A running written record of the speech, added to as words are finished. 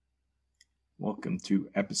Welcome to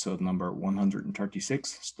episode number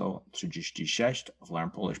 136, 136 of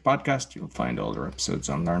Learn Polish Podcast. You'll find all their episodes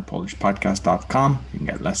on learnpolishpodcast.com. You can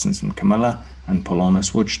get lessons from Camilla and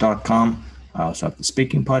polonaswitch.com. I also have the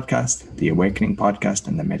Speaking Podcast, the Awakening Podcast,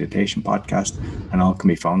 and the Meditation Podcast, and all can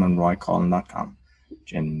be found on roycollin.com.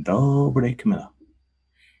 Dzień dobry, Camilla.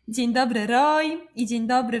 Dzień dobry, Roy, i dzień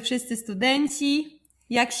dobry wszyscy studenci.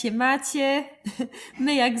 Jak się macie?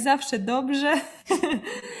 My jak zawsze dobrze.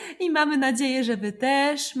 I mamy nadzieję, że wy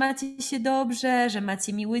też macie się dobrze, że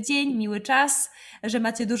macie miły dzień, miły czas, że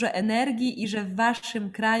macie dużo energii i że w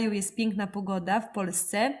waszym kraju jest piękna pogoda w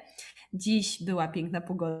Polsce. Dziś była piękna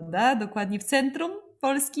pogoda, dokładnie w centrum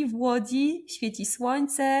Polski, w Łodzi, świeci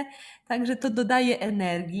słońce, także to dodaje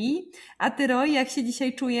energii. A ty, Roy, jak się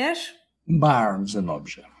dzisiaj czujesz? Bardzo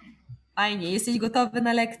dobrze. Fajnie, jesteś gotowy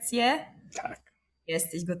na lekcję? Tak.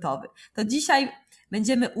 Jesteś gotowy. To dzisiaj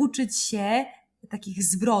będziemy uczyć się takich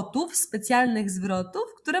zwrotów, specjalnych zwrotów,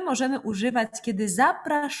 które możemy używać, kiedy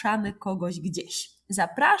zapraszamy kogoś gdzieś.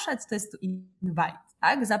 Zapraszać to jest to invite,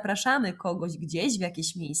 tak? Zapraszamy kogoś gdzieś w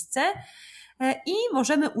jakieś miejsce i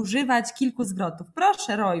możemy używać kilku zwrotów.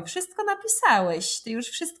 Proszę, Roy, wszystko napisałeś, ty już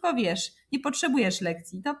wszystko wiesz, nie potrzebujesz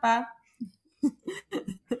lekcji, to pa.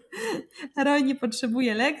 Roy nie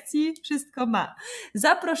potrzebuje lekcji, wszystko ma.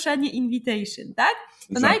 Zaproszenie, invitation, tak?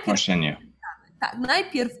 To Zaproszenie.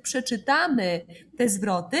 Najpierw przeczytamy te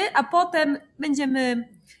zwroty, a potem będziemy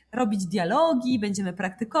robić dialogi, będziemy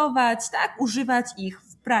praktykować, tak? Używać ich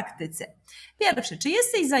w praktyce. Pierwsze, czy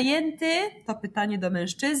jesteś zajęty? To pytanie do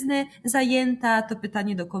mężczyzny. Zajęta to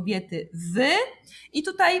pytanie do kobiety. Wy. I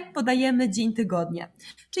tutaj podajemy dzień tygodnia.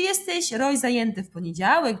 Czy jesteś, Roy, zajęty w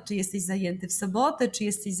poniedziałek? Czy jesteś zajęty w sobotę? Czy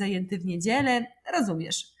jesteś zajęty w niedzielę?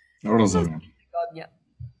 Rozumiesz? Rozumiem. Tygodnia.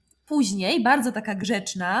 Później, bardzo taka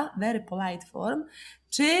grzeczna, very polite form,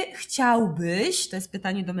 czy chciałbyś, to jest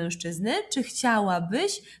pytanie do mężczyzny, czy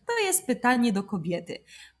chciałabyś, to jest pytanie do kobiety.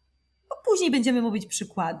 Później będziemy mówić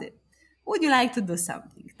przykłady. Would you like to do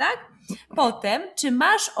something, tak? Potem, czy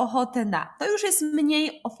masz ochotę na? To już jest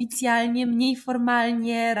mniej oficjalnie, mniej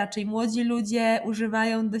formalnie, raczej młodzi ludzie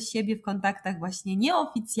używają do siebie w kontaktach właśnie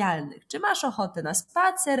nieoficjalnych. Czy masz ochotę na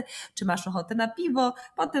spacer? Czy masz ochotę na piwo?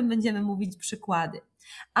 Potem będziemy mówić przykłady.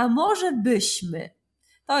 A może byśmy?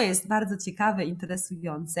 To jest bardzo ciekawe,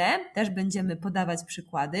 interesujące. Też będziemy podawać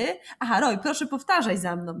przykłady. Aha, Roy, proszę powtarzaj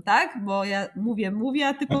za mną, tak? Bo ja mówię,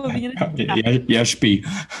 a ty powinieneś... Ja śpi.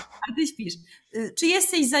 A ty śpisz. Czy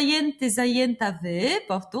jesteś zajęty, zajęta wy?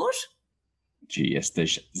 Powtórz. Czy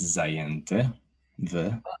jesteś zajęty?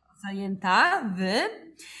 Wy. Zajęta wy.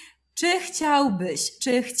 Czy chciałbyś,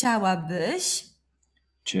 czy chciałabyś?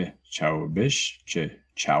 Czy chciałbyś, czy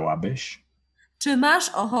chciałabyś? Czy masz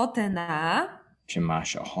ochotę na? Czy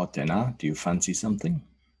masz ochotę na? Do you fancy something?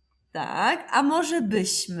 Tak. A może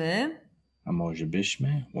byśmy? A może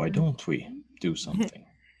byśmy? Why don't we do something?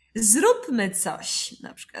 Zróbmy coś,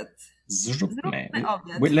 na przykład. Zróbmy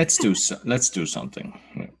obiad. Let's do something.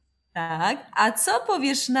 Tak. A co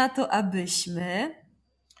powiesz na to, abyśmy?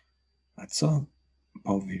 A co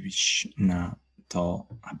powiesz na to,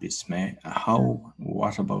 abyśmy?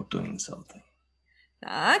 What about doing something?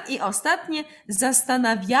 Tak. I ostatnie,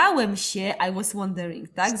 zastanawiałem się, I was wondering,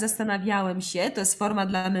 tak? Zastanawiałem się, to jest forma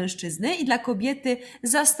dla mężczyzny i dla kobiety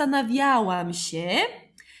zastanawiałam się,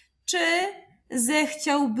 czy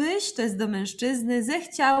zechciałbyś, to jest do mężczyzny,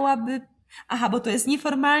 zechciałaby, aha, bo to jest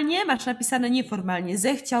nieformalnie, masz napisane nieformalnie,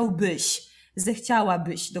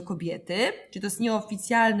 zechciałabyś do kobiety, czyli to jest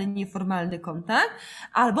nieoficjalny, nieformalny kontakt,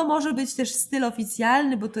 albo może być też styl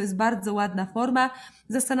oficjalny, bo to jest bardzo ładna forma.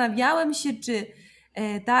 Zastanawiałem się, czy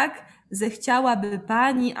tak, zechciałaby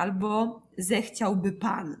pani albo zechciałby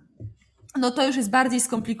pan. No to już jest bardziej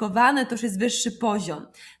skomplikowane, to już jest wyższy poziom.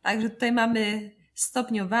 Także tutaj mamy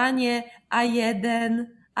stopniowanie A1,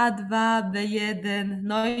 A2, B1,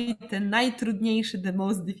 no i ten najtrudniejszy, the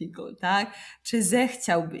most difficult, tak? Czy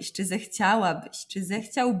zechciałbyś, czy zechciałabyś, czy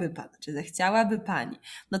zechciałby pan, czy zechciałaby pani?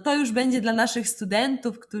 No to już będzie dla naszych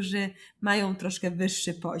studentów, którzy mają troszkę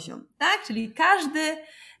wyższy poziom, tak? Czyli każdy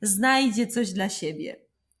znajdzie coś dla siebie.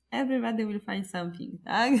 Everybody will find something,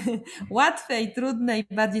 tak? Łatwe i trudne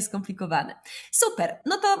i bardziej skomplikowane. Super,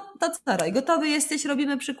 no to co, Roy? Gotowy jesteś?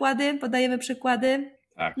 Robimy przykłady? Podajemy przykłady?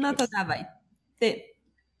 Tak. No to dawaj. Ty,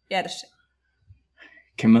 pierwszy.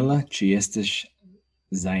 Camilla, czy jesteś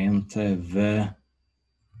zajęty w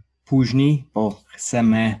później, bo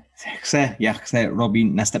ja chcę robić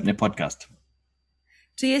następny podcast.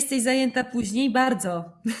 Czy jesteś zajęta później?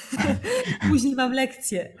 Bardzo. Później mam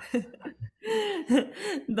lekcję.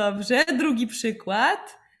 Dobrze, drugi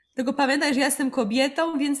przykład. Tylko pamiętaj, że ja jestem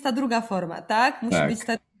kobietą, więc ta druga forma, tak? Musi być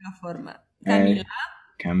ta druga forma. Kamila?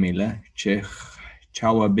 Kamila, czy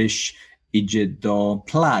chciałabyś iść do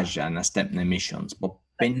plaży następny miesiąc, bo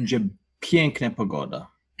będzie piękna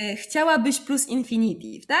pogoda. Chciałabyś plus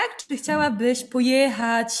infinitive, tak? Czy chciałabyś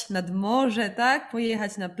pojechać nad morze, tak?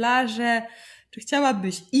 Pojechać na plażę? Czy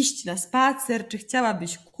chciałabyś iść na spacer? Czy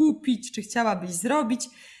chciałabyś kupić? Czy chciałabyś zrobić?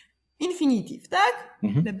 Infinitive, tak?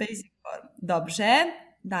 The basic form. Dobrze.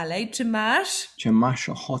 Dalej. Czy masz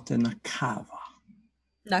ochotę na kawę?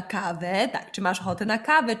 Na kawę, tak. Czy masz ochotę na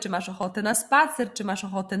kawę? Czy masz ochotę na spacer? Czy masz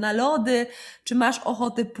ochotę na lody? Czy masz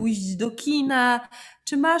ochotę pójść do kina?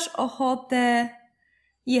 Czy masz ochotę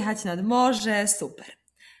jechać nad morze? Super.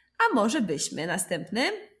 A może byśmy, następny.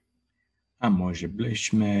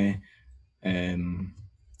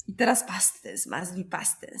 I teraz past tense, must be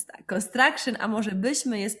past tense, tak. Construction, a może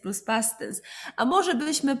byśmy jest plus past tense. A może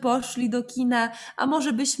byśmy poszli do kina, a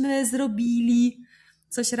może byśmy zrobili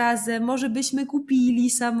coś razem, może byśmy kupili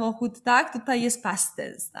samochód, tak? Tutaj jest past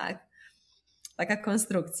tense, tak? Taka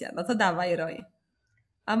konstrukcja. No to dawaj, Roy.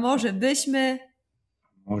 A może byśmy...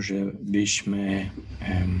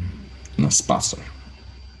 na spacer.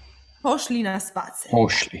 Poszli na spacer.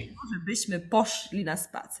 Poszli. Może byśmy poszli na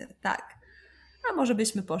spacer, tak. A może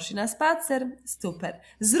byśmy poszli na spacer? Super.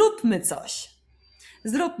 Zróbmy coś.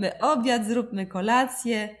 Zróbmy obiad, zróbmy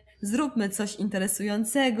kolację, zróbmy coś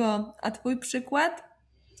interesującego. A twój przykład?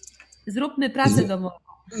 Zróbmy pracę domową.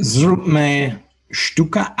 Zróbmy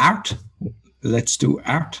sztukę, art. Let's do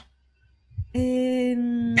art.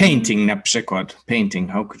 Painting na przykład.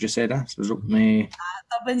 Painting, how could you say that? Zróbmy...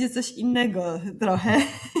 To będzie coś innego trochę.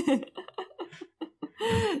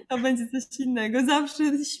 To będzie coś innego.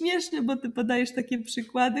 Zawsze śmieszne, bo ty podajesz takie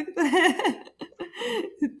przykłady, które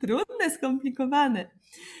trudne, skomplikowane.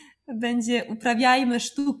 Będzie uprawiajmy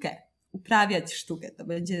sztukę. Uprawiać sztukę. To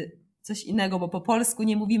będzie coś innego, bo po polsku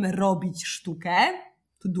nie mówimy robić sztukę,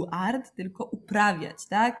 to do art, tylko uprawiać,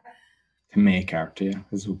 tak? To make art,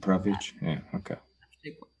 yeah. Is uprawiać. Yeah, okay. Na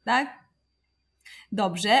przykład, tak?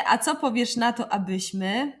 Dobrze, a co powiesz na to,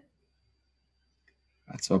 abyśmy...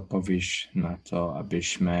 A co powiesz na to,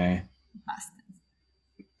 abyśmy...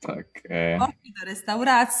 Tak. Poszli do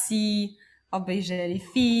restauracji, obejrzeli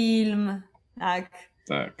film, tak?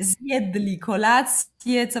 Tak. Zjedli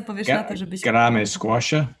kolację. Co powiesz na to, żebyśmy... Gramy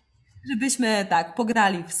squasha? Żebyśmy, tak,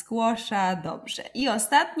 pograli w squasha. Dobrze. I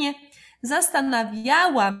ostatnie.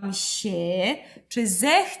 Zastanawiałam się, czy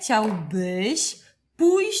zechciałbyś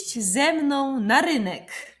pójść ze mną na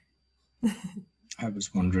rynek. I was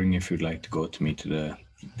wondering if you'd like to go to me to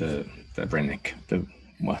the rynek,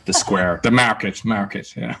 the square, the market,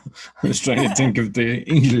 yeah. I was trying to think of the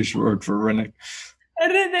English word for rynek.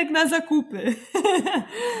 Rynek na zakupy.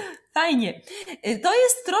 Fajnie. To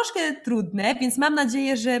jest troszkę trudne, więc mam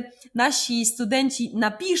nadzieję, że nasi studenci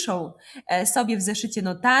napiszą sobie w zeszycie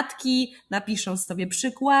notatki, napiszą sobie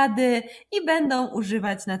przykłady i będą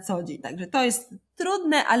używać na co dzień. Także to jest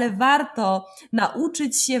trudne, ale warto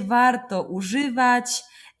nauczyć się, warto używać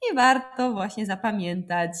i warto właśnie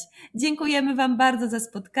zapamiętać. Dziękujemy Wam bardzo za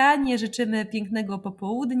spotkanie, życzymy pięknego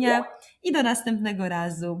popołudnia i do następnego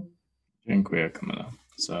razu. Dziękuję, Kamila.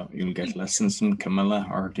 So you'll get lessons from Camilla,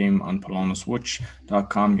 our team on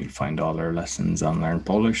polonuswitch.com. You'll find all our lessons on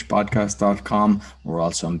learnpolishpodcast.com. We're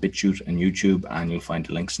also on BitChute and YouTube, and you'll find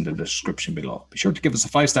the links in the description below. Be sure to give us a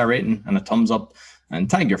 5-star rating and a thumbs up, and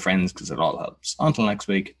tag your friends because it all helps. Until next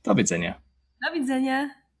week, do widzenia. Do widzenia.